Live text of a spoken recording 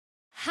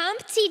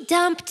Humpty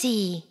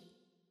Dumpty.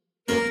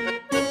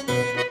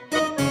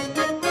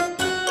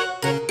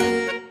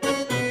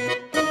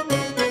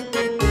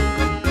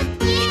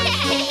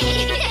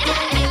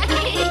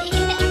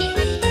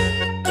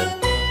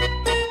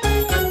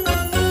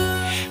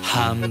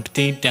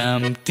 Humpty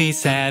Dumpty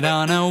sat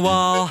on a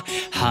wall.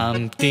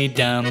 Humpty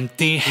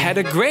Dumpty had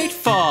a great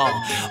fall.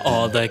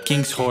 All the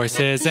king's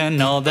horses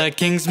and all the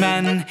king's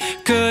men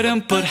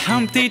couldn't put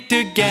Humpty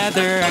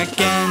together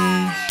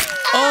again.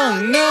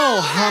 Oh no,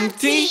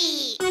 Humpty!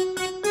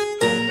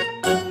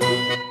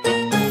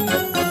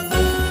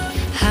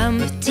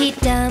 Humpty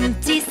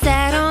Dumpty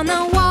sat on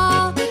a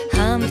wall.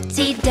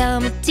 Humpty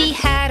Dumpty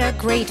had a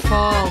great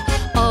fall.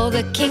 All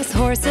the king's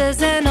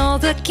horses and all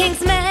the king's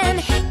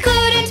men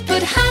couldn't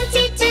put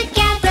Humpty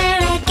together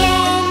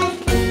again.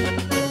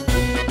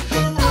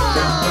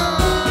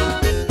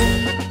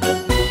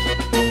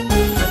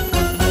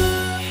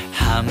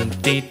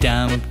 Humpty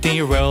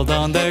Dumpty rolled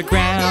on the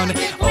ground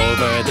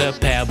over the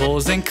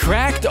pebbles and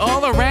cracked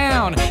all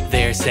around.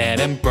 They're sad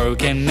and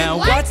broken, now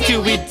what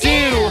do we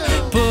do?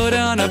 Put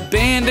on a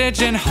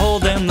bandage and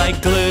hold them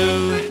like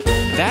glue.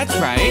 That's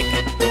right.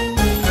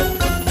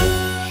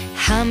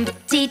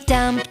 Humpty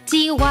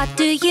Dumpty, what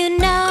do you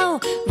know?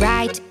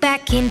 Right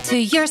back into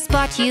your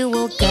spot you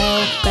will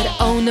go. But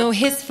oh no,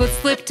 his foot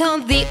slipped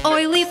on the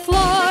oily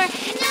floor.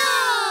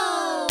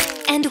 No!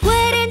 And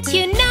wouldn't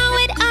you know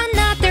it,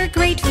 another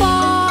great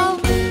fall.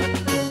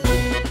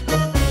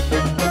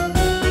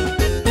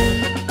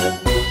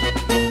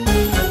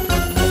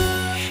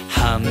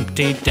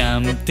 Humpty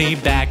Dumpty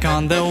back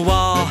on the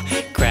wall,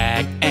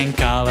 cracked and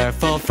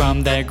colorful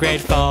from their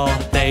great fall.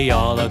 They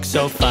all look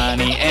so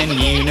funny and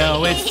you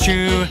know it's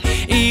true.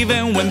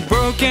 Even when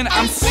broken,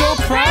 I'm so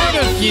proud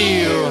of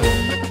you.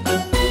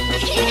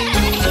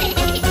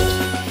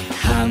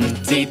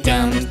 Humpty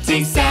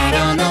Dumpty sat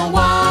on a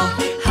wall.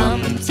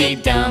 Humpty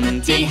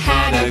Dumpty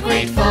had a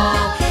great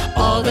fall.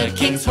 All the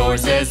king's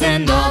horses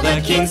and all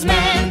the king's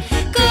men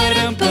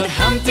couldn't put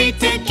Humpty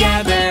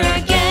together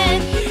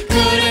again.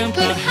 Couldn't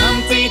put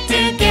Humpty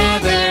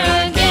together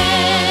again.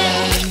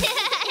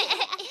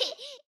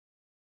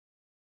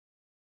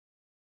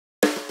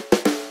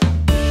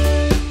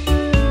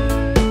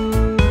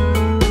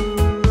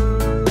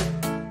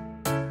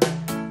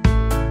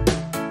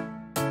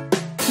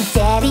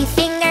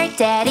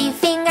 Daddy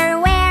finger,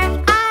 where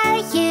are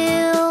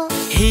you?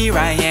 Here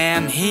I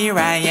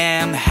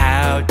am,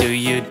 how do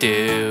you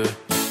do?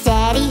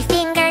 Daddy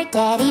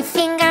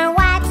finger,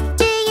 what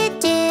do you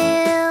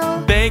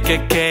do? Bake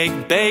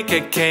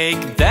a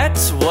cake,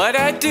 that's what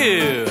I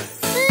do.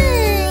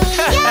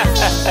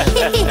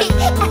 Yummy!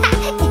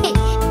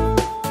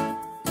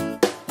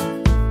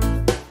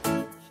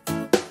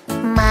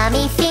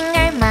 Mommy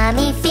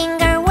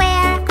finger,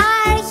 where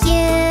are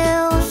you?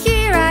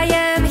 Here I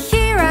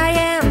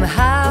am,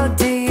 how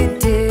do you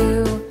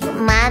do?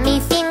 Mommy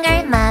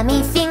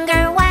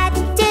finger, what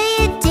do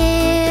you do?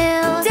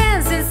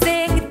 Dance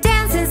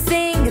and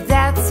sing,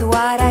 that's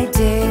what I do.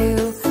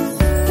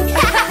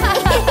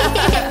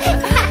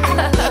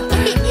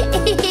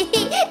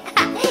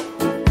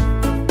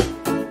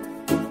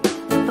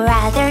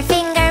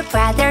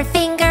 Brother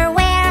finger,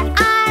 where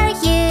are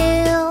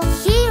you?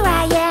 Here I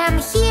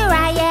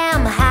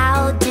am,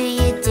 how do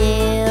you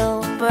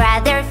do?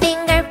 Brother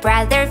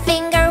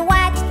finger,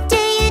 what do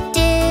you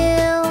do?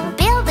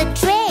 Build the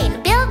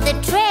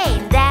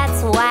train,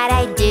 that's what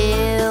I do.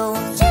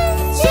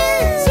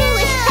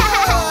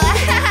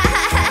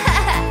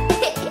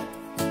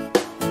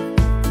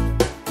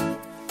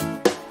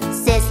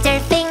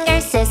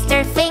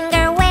 Sister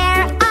finger,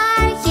 where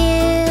are you?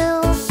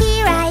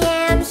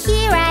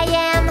 Here I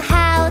am,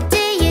 how do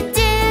you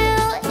do?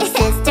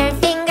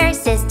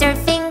 Sister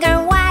finger,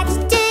 what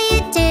do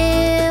you do?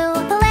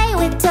 Play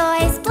with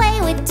toys,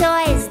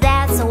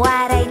 that's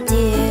what I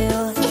do.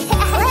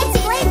 Let's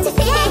play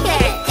together.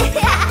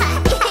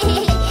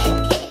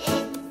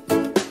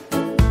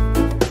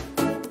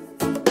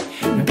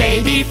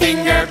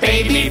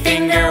 Baby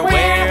finger,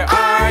 where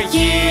are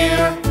you?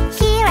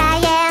 Here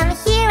I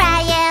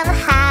am,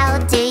 how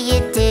do you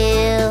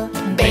do?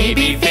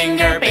 Baby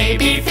finger,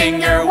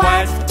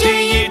 what do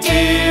you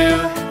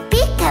do?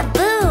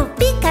 Peekaboo,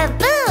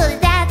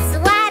 that's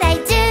what I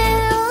do.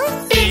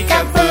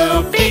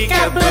 Peekaboo,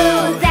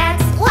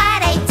 that's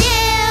what I do.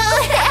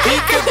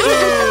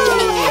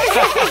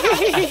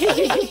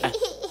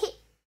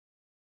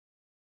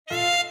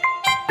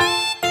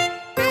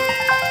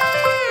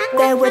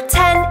 There were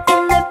 10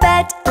 in the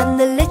bed and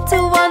the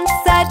little one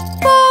said,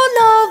 fall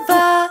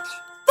over.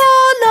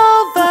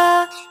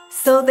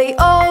 So they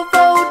all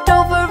rolled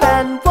over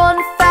and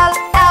one fell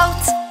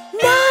out.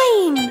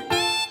 9!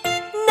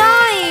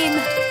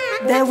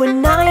 There were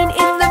 9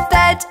 in the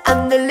bed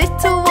and the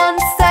little one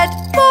said,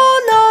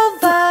 fall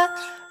over.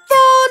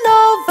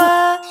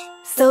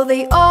 So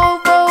they all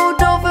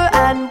rolled over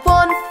and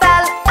one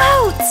fell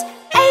out.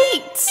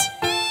 8!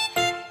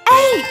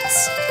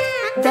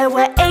 There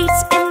were 8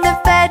 in the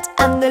bed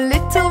and the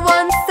little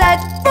one said,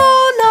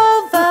 fall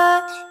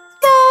over.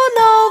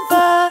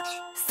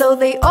 So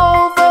they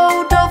all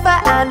rolled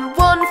over and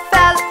one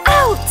fell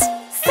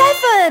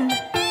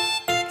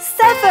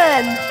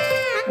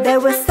There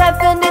were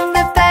 7 in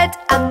the bed,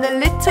 and the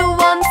little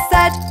one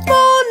said,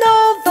 roll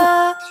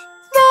over,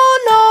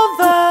 roll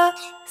over.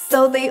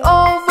 So they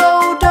all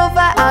rolled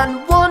over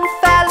and one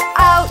fell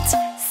out.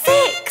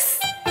 6,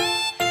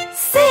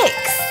 6.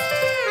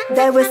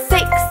 There were 6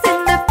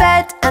 in the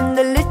bed, and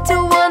the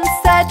little one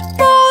said,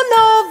 roll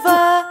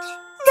over,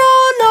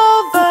 roll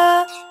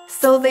over.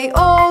 So they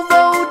all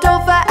rolled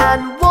over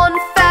and one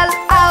fell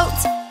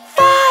out.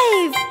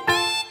 5,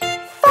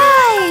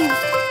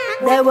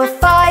 5. There were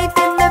 5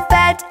 in the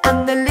bed,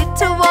 and the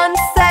little one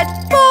said,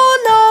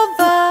 roll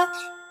over,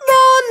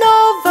 roll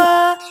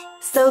over.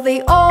 So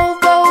they all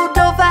rolled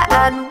over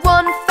and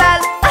one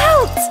fell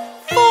out.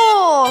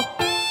 4,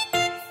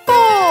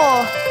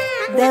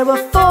 4. There were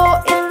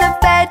 4 in the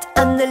bed,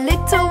 and the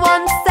little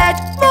one said,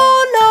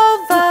 roll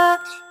over,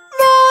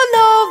 roll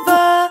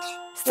over.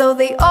 So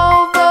they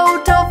all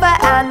rolled over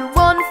and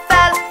one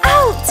fell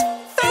out.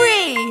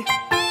 3,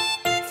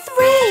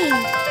 3.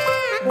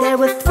 There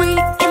were 3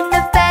 in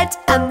the bed,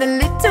 and the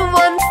little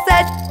one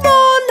said,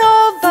 roll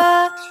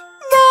over,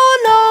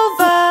 roll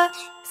over.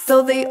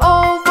 So they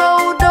all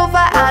rolled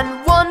over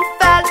and one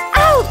fell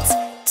out.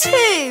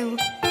 2,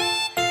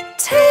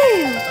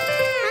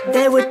 2.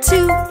 There were 2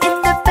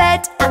 in the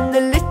bed, and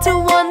the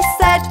little one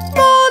said,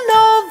 roll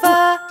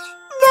over,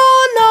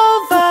 roll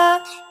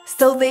over.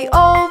 So they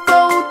all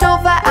rolled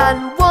over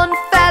and one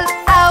fell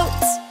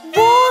out.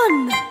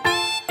 1,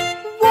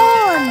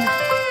 1.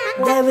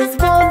 There was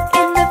 1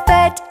 in the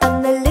bed,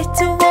 and the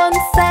little one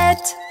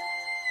said,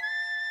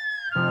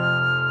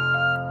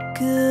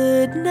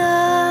 good night.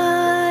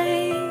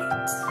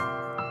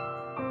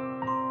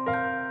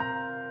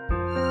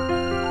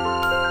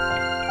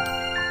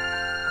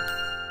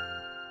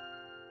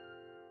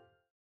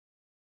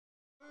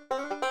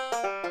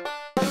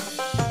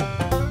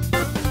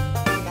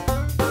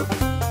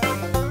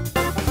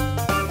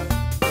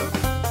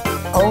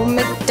 Old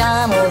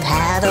MacDonald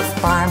had a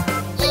farm,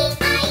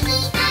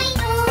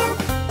 E-I-E-I-O,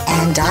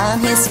 and on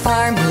his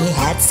farm he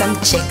had some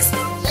chicks,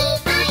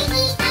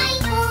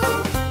 E-I-E-I-O.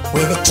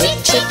 with a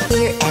chick chick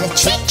here and a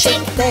chick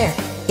chick there.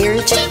 Here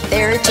a chick,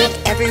 there a chick,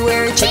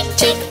 everywhere a chick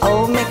chick.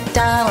 Old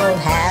MacDonald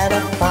had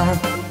a farm.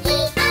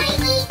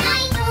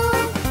 E-I-E-I-O,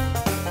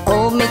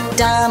 Old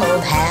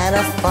MacDonald had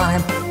a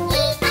farm,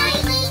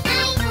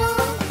 E-I-E-I-O.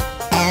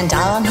 and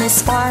on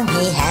his farm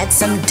he had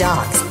some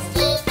dogs,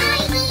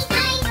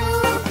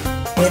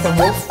 with a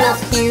wolf wolf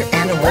here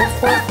and a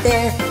wolf wolf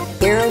there.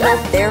 Here a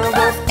wolf, there a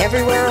wolf,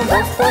 everywhere a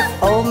wolf wolf.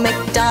 Old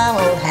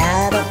MacDonald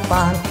had a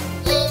farm.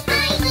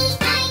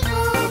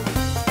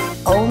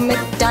 Old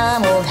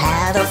MacDonald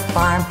had a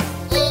farm,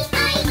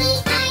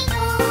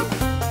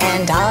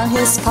 and on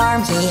his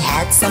farm he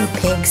had some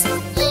pigs,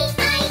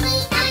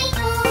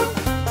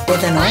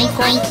 with an oink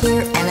oink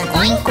here and an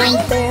oink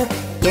oink there.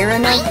 Here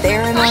an oink,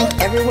 there an oink,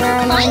 everywhere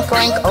an oink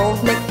oink.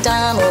 Old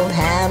MacDonald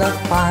had a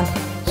farm.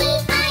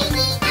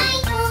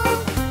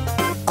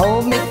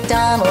 Old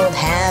MacDonald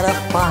had a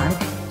farm,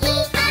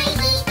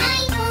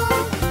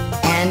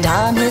 and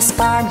on his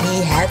farm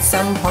he had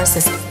some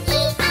horses,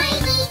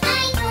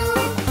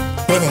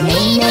 with a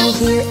neigh-neigh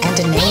here and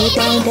a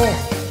neigh-neigh there.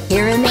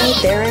 Here a neigh,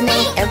 there a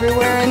neigh,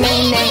 everywhere a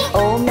neigh-neigh.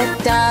 Old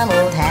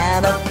MacDonald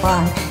had a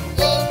farm.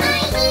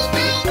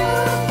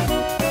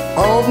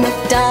 Old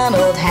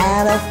MacDonald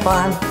had a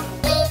farm,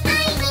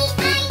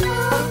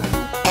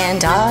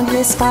 and on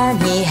his farm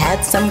he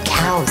had some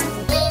cows,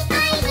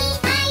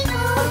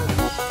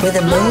 with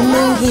a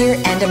moo-moo here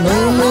and a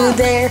moo-moo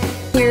there.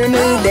 Here a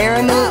moo, there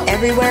a moo,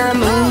 everywhere a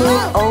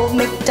moo-moo. Old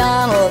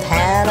MacDonald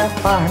had a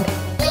farm.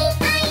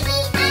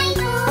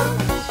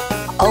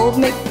 Old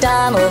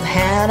MacDonald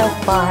had a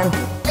farm,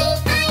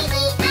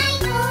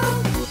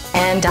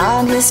 and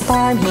on his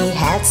farm he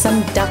had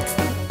some ducks,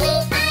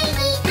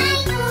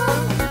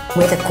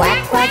 with a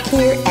quack quack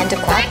here and a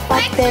quack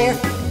quack there.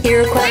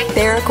 Here a quack,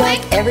 there a quack,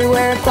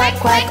 everywhere a quack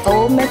quack.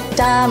 Old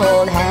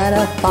MacDonald had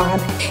a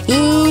farm.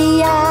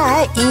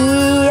 E-I-E-I-O.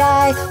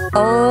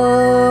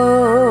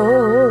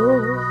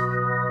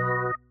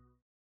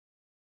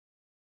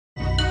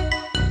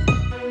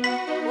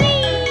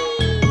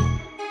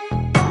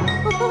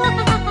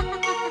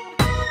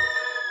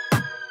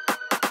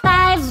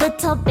 Five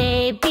little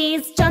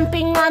babies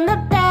jumping on the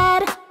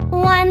bed.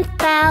 One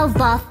fell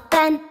off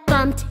and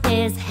bumped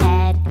his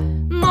head.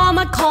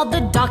 Mama called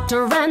the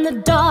doctor and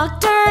the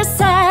doctor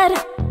said,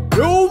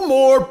 no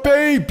more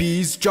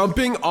babies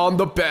jumping on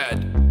the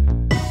bed.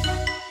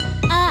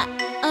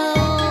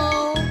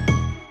 uh-oh.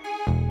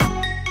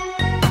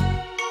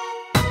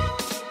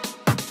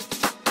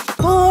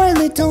 4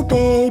 little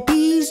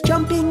babies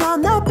jumping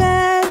on the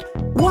bed.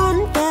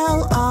 One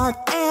fell off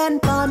and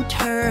bumped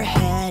her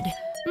head.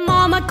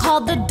 Mama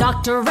called the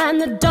doctor and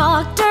the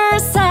doctor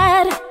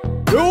said,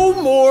 no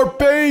more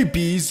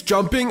babies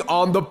jumping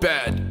on the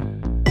bed.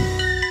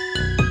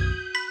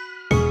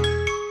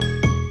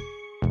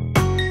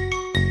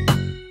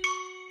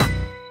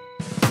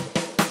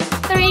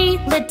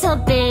 little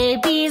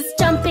babies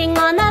jumping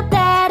on the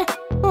bed.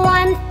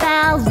 One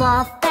fell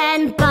off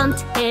and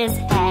bumped his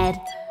head.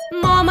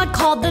 Mama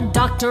called the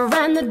doctor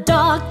and the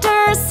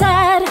doctor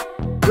said,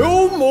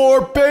 No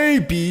more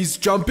babies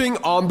jumping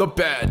on the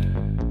bed.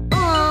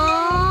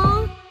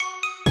 Aww.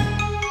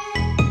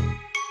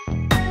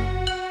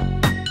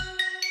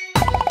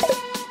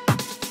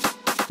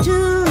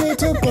 Two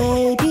little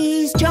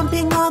babies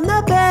jumping on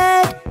the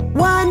bed.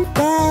 One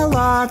fell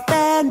off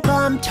and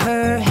bumped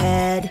her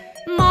head.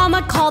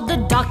 Mama called the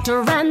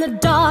doctor and the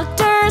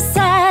doctor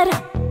said,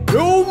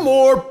 No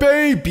more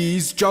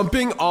babies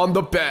jumping on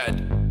the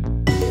bed.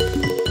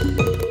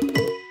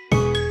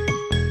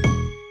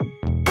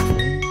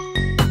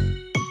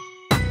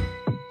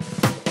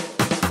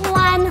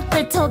 one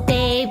little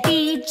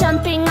baby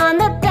jumping on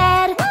the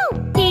bed.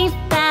 He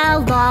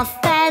fell off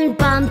and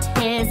bumped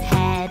his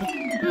head.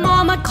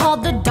 Mama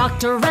called the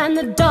doctor and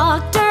the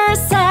doctor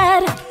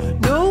said,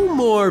 No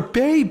more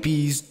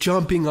babies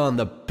jumping on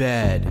the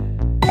bed.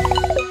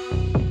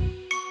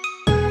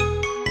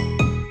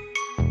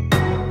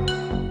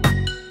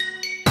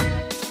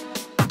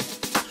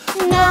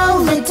 No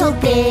little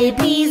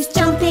babies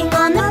jumping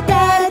on the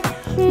bed.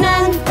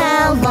 None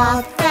fell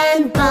off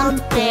and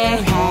bumped their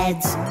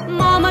heads.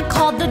 Mama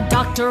called the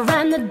doctor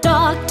and the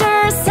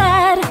doctor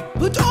said,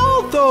 Put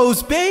all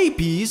those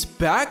babies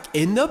back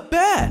in the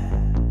bed.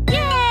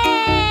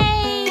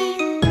 Yay!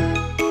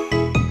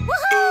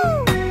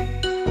 Woohoo!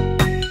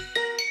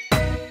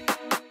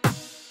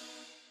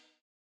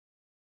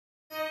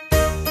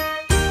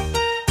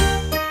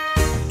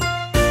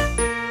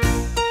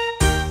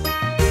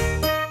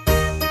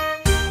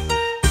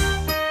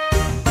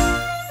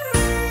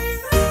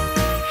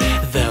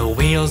 The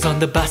wheels on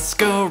the bus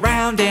go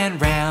round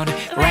and round,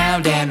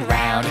 round and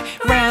round,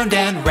 round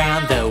and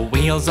round. The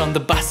wheels on the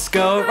bus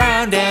go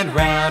round and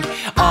round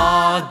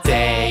all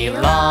day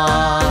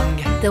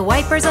long. The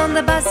wipers on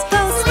the bus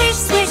go swish,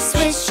 swish,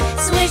 swish,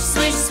 swish,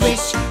 swish, swish,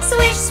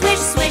 swish, swish,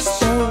 swish.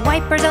 The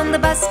wipers on the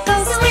bus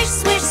go swish,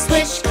 swish,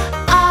 swish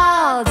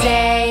all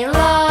day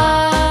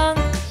long.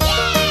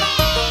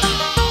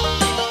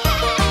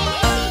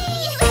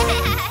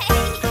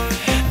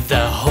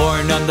 The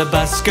horn on the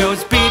bus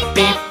goes beep,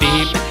 beep,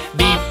 beep,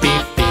 beep,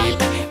 beep, beep,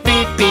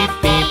 beep, beep,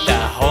 beep. The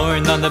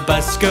horn on the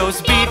bus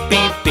goes beep,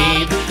 beep,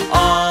 beep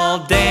all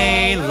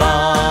day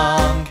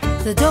long.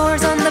 The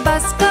doors on the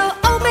bus go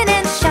open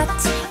and shut,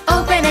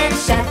 open and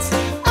shut,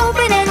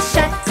 open and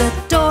shut. The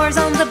doors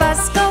on the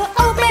bus go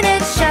open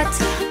and shut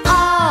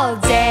all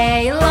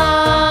day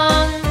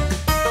long.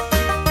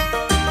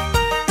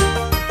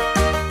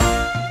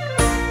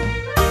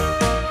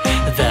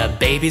 The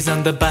babies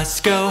on the bus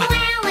go.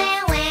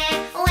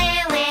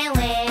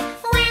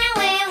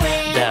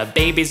 The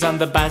babies on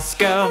the bus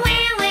go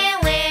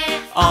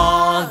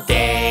all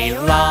day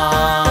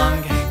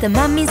long. The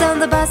mummies on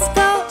the bus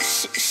go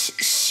shh, shh,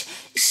 shh,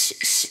 shh,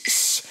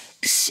 shh,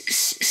 shh,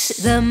 shh,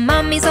 shh. The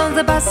mummies on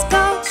the bus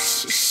go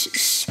shh, shh,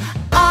 shh,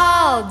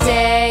 all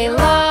day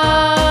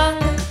long.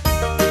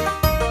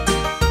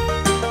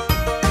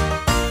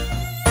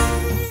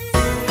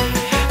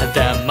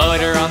 The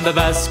motor on the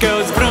bus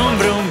goes vroom,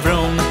 vroom,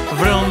 vroom,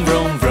 vroom,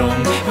 vroom,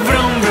 vroom,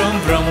 vroom, vroom,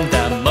 vroom.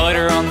 The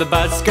motor on the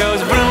bus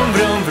goes vroom,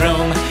 vroom,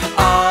 vroom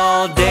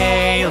all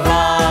day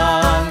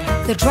long.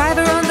 The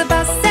driver on the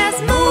bus says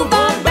move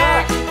on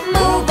back,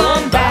 move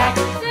on back,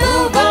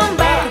 move on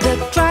back. The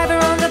driver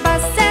on the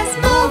bus says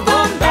move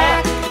on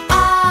back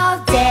all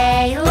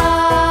day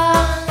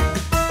long.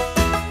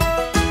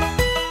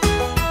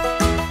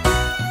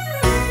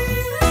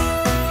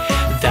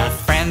 The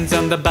friends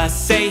on the bus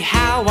say,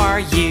 how are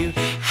you?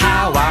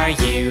 How are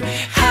you?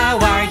 How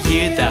are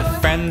you? The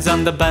friends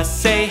on the bus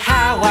say,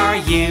 how are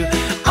you?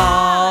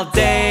 All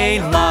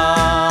day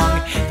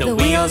long. The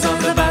wheels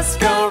on the bus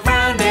go round